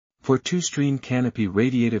Four two-stream canopy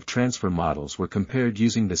radiative transfer models were compared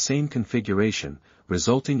using the same configuration,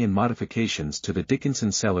 resulting in modifications to the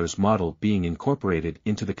Dickinson Sellers model being incorporated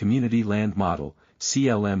into the Community Land Model,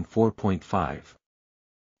 CLM 4.5.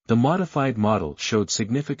 The modified model showed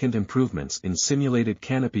significant improvements in simulated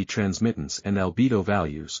canopy transmittance and albedo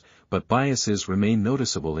values, but biases remain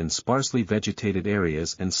noticeable in sparsely vegetated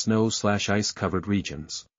areas and snow/ice covered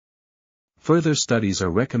regions. Further studies are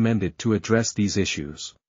recommended to address these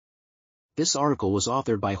issues. This article was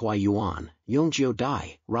authored by Yuan,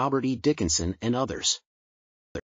 Yongjiu, Robert E. Dickinson and others.